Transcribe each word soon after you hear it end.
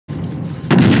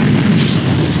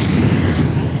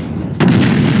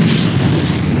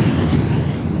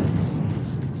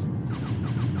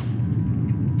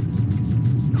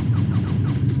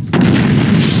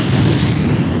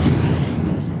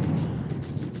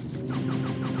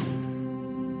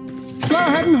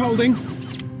ahead and holding.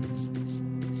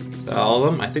 Is that all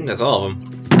of them? I think that's all of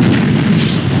them.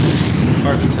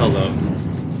 Hard to tell though.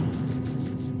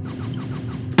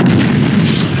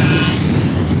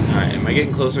 Alright, am I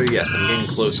getting closer? Yes, I'm getting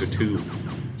closer to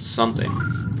something.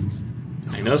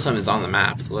 I know something's on the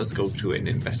map, so let's go to it and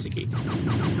investigate.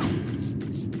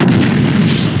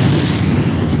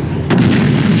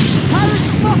 Pirate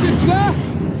spotted, sir!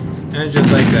 And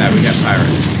just like that, we got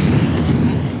pirates.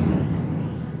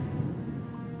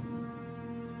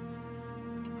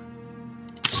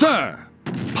 Sir!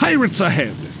 Pirates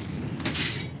ahead!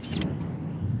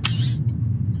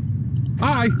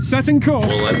 Aye, setting course.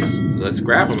 Well, let's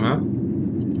grab them, huh?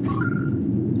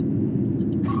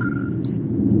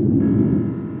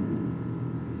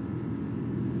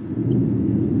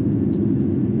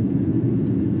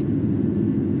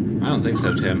 I don't think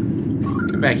so, Tim.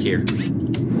 Come back here.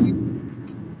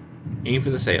 Aim for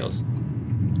the sails.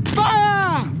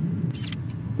 Fire!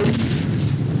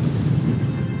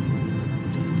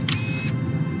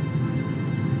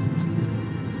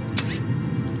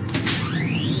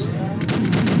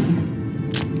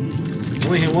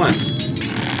 Only hit once.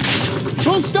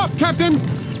 Full stop, Captain!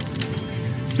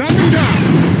 Standing down!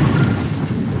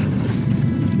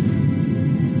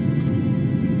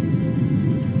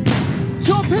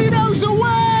 Torpedoes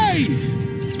away!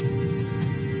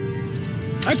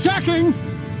 Attacking!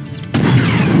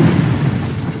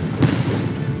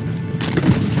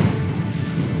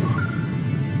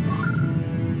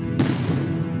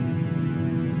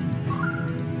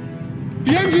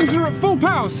 The engines are at full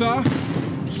power, sir.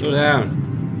 Slow down.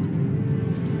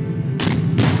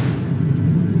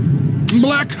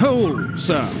 Black hole,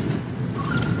 sir.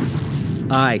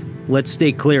 Aye, let's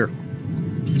stay clear.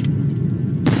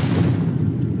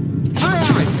 Aye,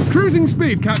 aye. Cruising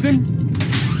speed, Captain.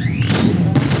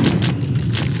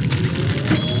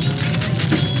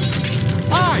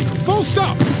 Aye, full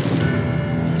stop.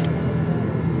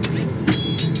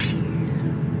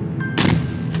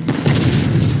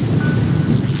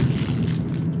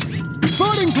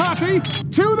 Boarding party,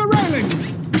 to the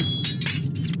railings.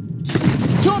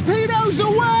 Torpedoes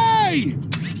away!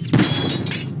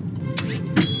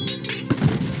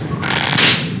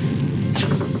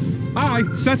 Aye,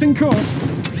 setting course.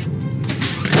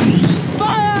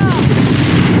 Fire!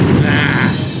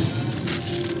 Ah.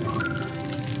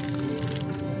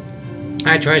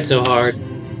 I tried so hard.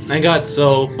 I got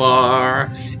so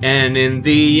far. And in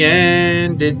the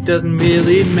end, it doesn't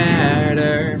really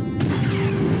matter.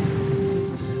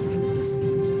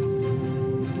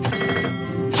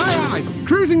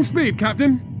 Cruising speed,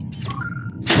 Captain.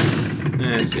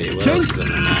 Let's see, what else is on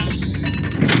the map?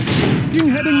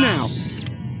 Heading now.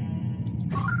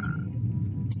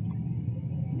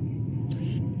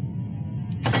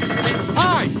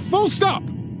 Aye, full stop.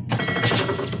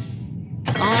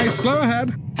 Aye, slow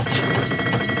ahead.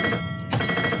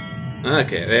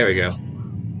 Okay, there we go.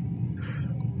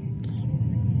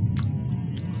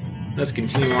 Let's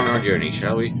continue on our journey,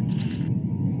 shall we?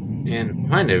 And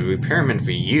find a repairman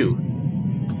for you.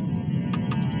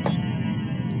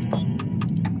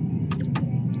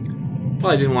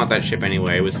 Probably didn't want that ship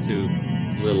anyway, it was too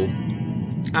little.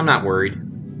 I'm not worried.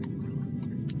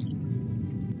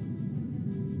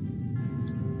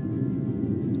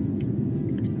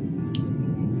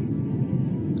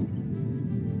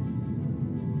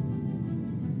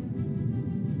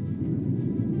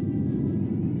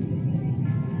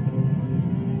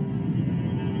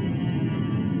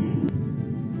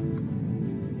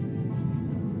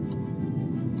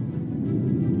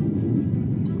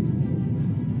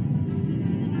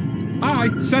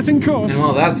 Setting course. And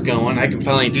while that's going, I can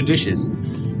finally do dishes.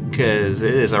 Because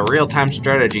it is a real-time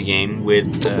strategy game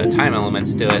with time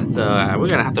elements to it, so we're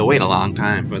going to have to wait a long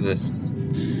time for this. So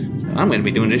I'm going to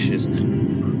be doing dishes.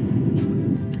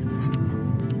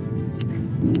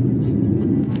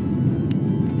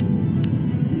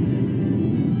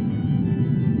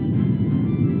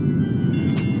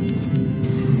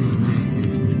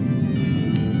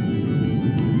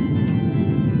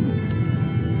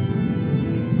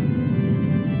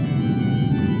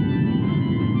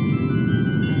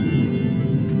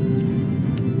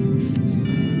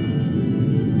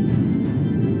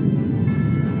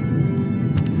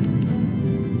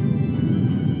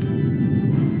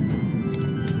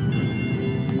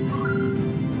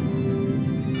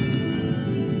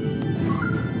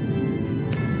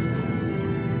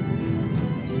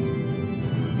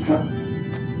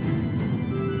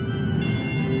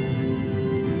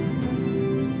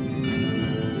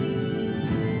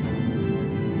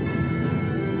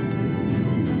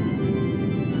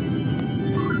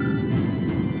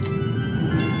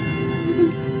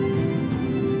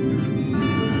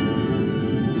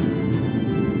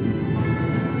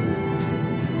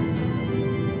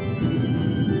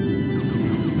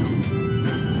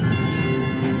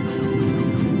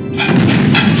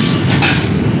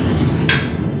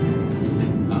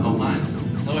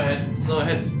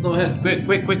 Quick,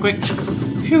 quick, quick, quick.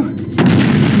 Phew.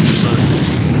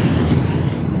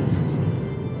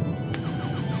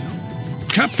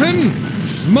 Captain,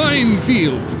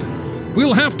 minefield.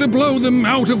 We'll have to blow them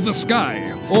out of the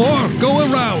sky, or go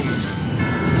around.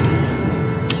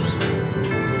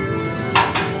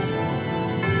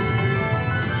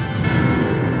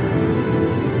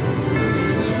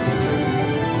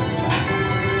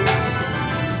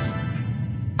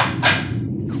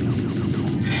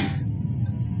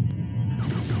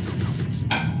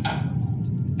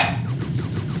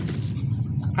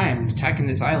 I am attacking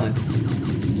this island.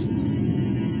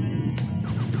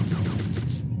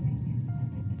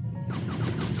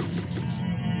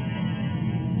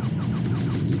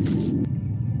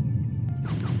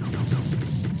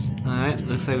 Alright,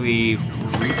 looks like we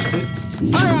reached it.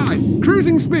 Aye, aye!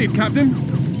 Cruising speed, Captain!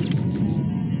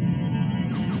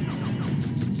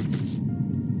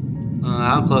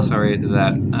 How close are we to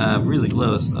that? Really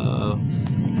close.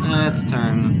 Let's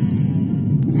turn.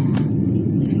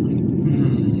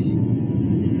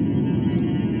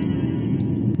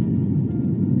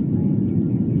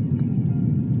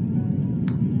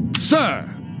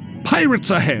 Sir!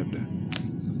 Pirates ahead!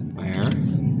 Where?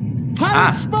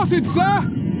 Pirate spotted, sir!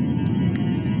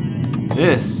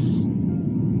 This.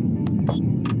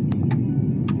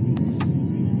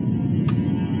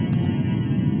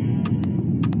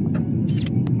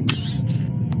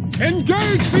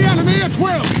 Engage the enemy at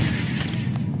will!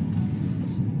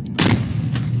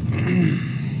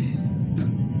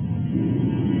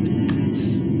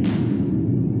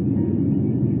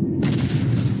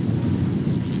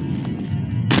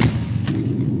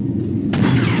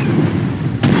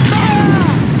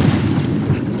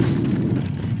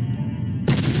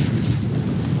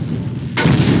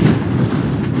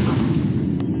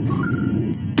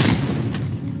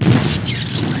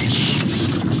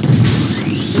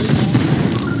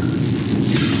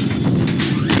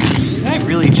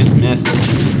 Really just missed.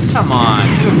 Come on,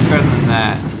 do it better than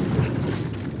that.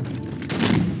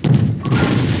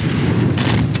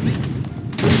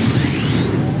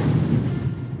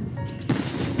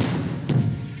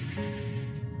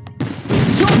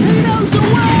 Torpedoes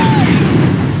away!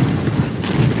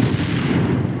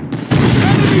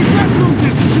 Enemy vessel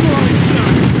destroyed, sir!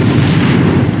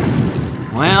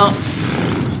 Well,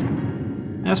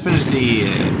 let's finish the.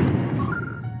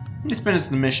 Let's finish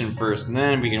the mission first, and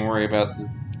then we can worry about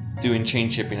doing chain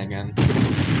shipping again.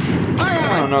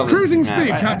 I don't know this Cruising map.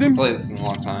 speed, I Captain. haven't played this in a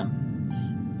long time.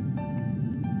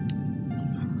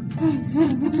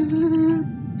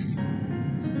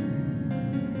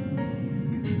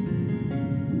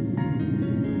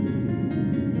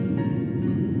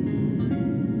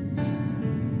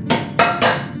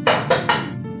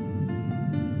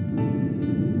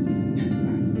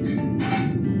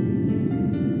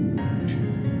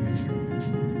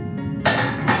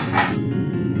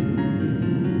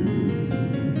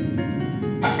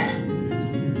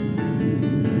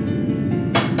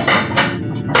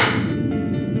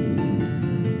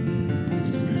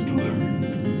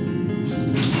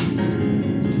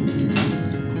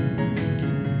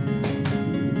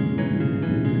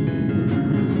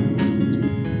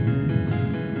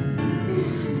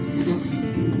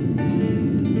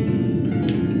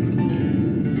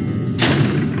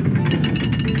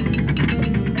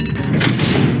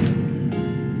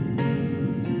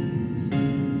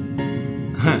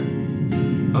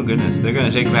 Oh goodness, they're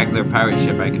gonna take back their pirate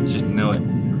ship, I can just know it.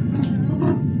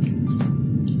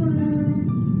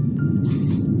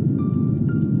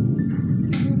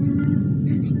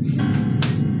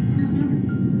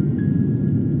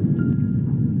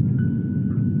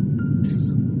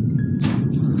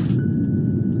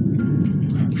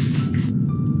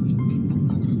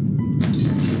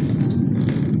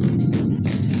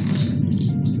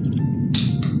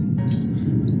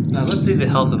 Now let's see the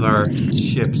health of our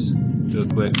ships real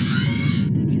quick.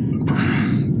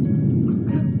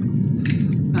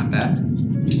 Not bad.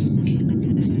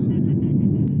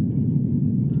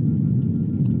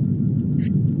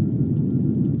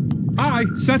 Aye,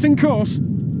 setting course.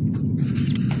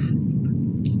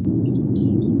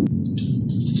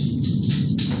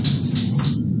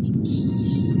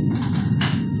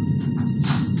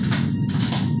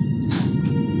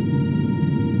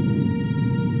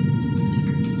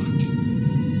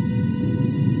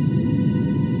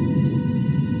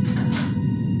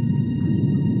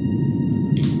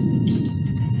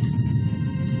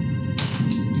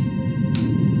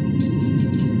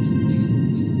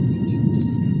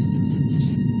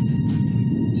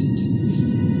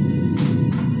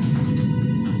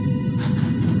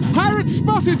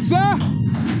 Spotted, sir!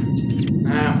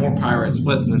 Ah, more pirate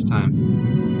splits this time.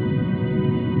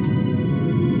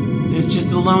 was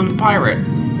just a lone pirate.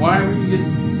 Why were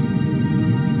you...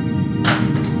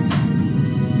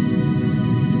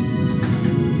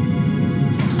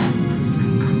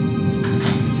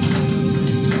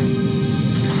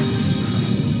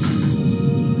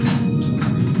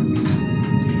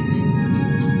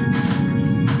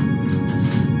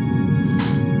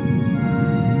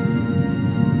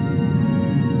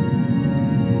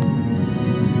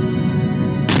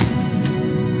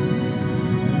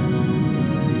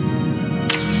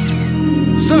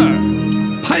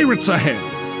 Sir, pirates ahead.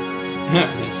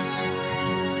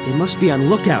 They must be on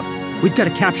lookout. We've got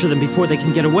to capture them before they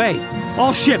can get away.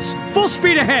 All ships, full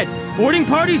speed ahead! Boarding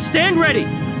parties, stand ready!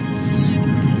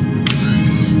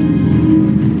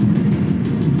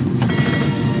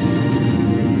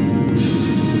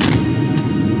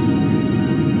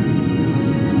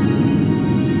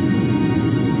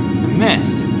 I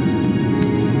missed.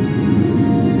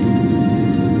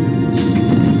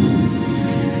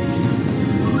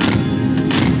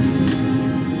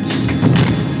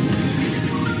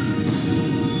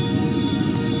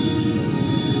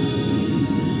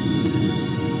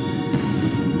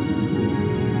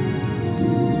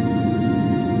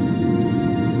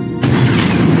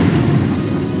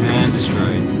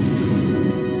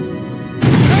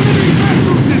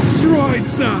 Destroyed,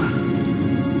 sir!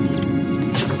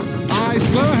 Aye,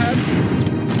 slow ahead.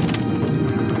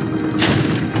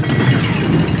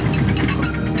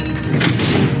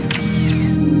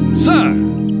 Sir,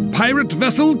 pirate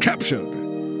vessel captured,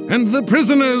 and the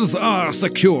prisoners are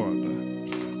secured.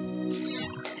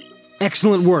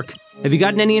 Excellent work. Have you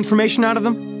gotten any information out of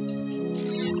them?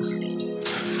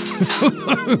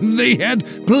 They had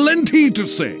plenty to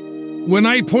say when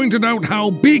I pointed out how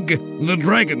big the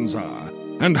dragons are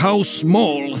and how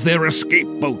small their escape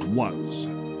boat was.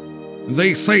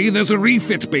 They say there's a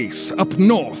refit base up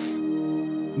north.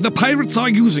 The pirates are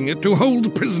using it to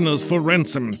hold prisoners for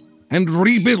ransom and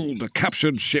rebuild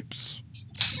captured ships.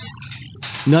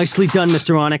 Nicely done,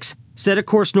 Mr. Onyx. Set a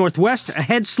course northwest,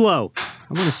 ahead slow.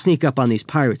 I want to sneak up on these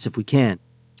pirates if we can.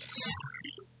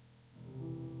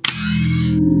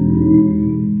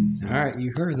 Alright,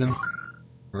 you heard them.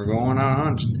 We're going on a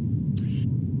hunt.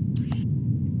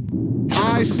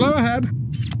 Aye, slow ahead.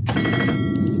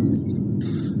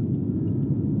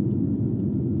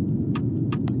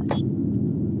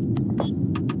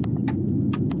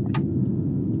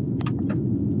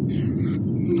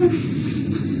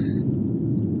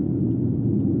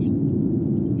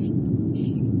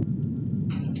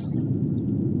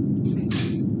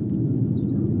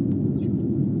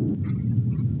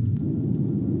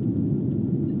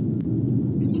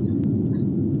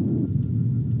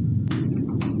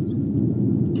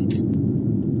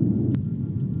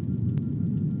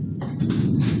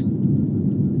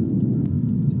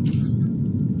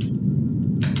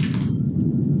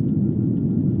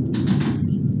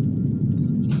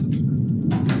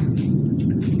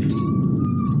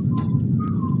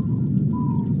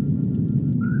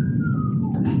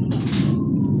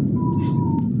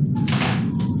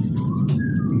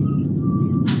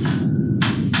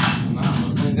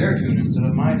 Their tune instead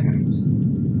of my tunes.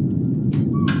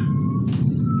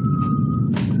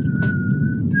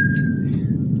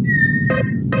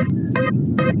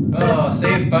 Oh,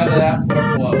 saved by the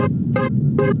absolute club.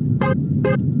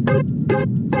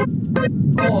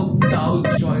 Oh no,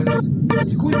 child.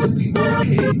 It's going to be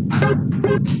okay.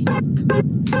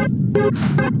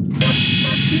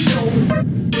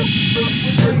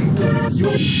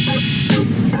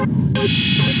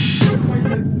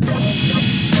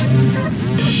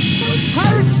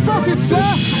 Pirate spotted, sir!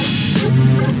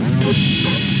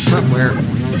 But where?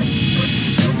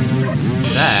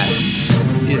 That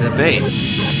is a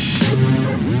base.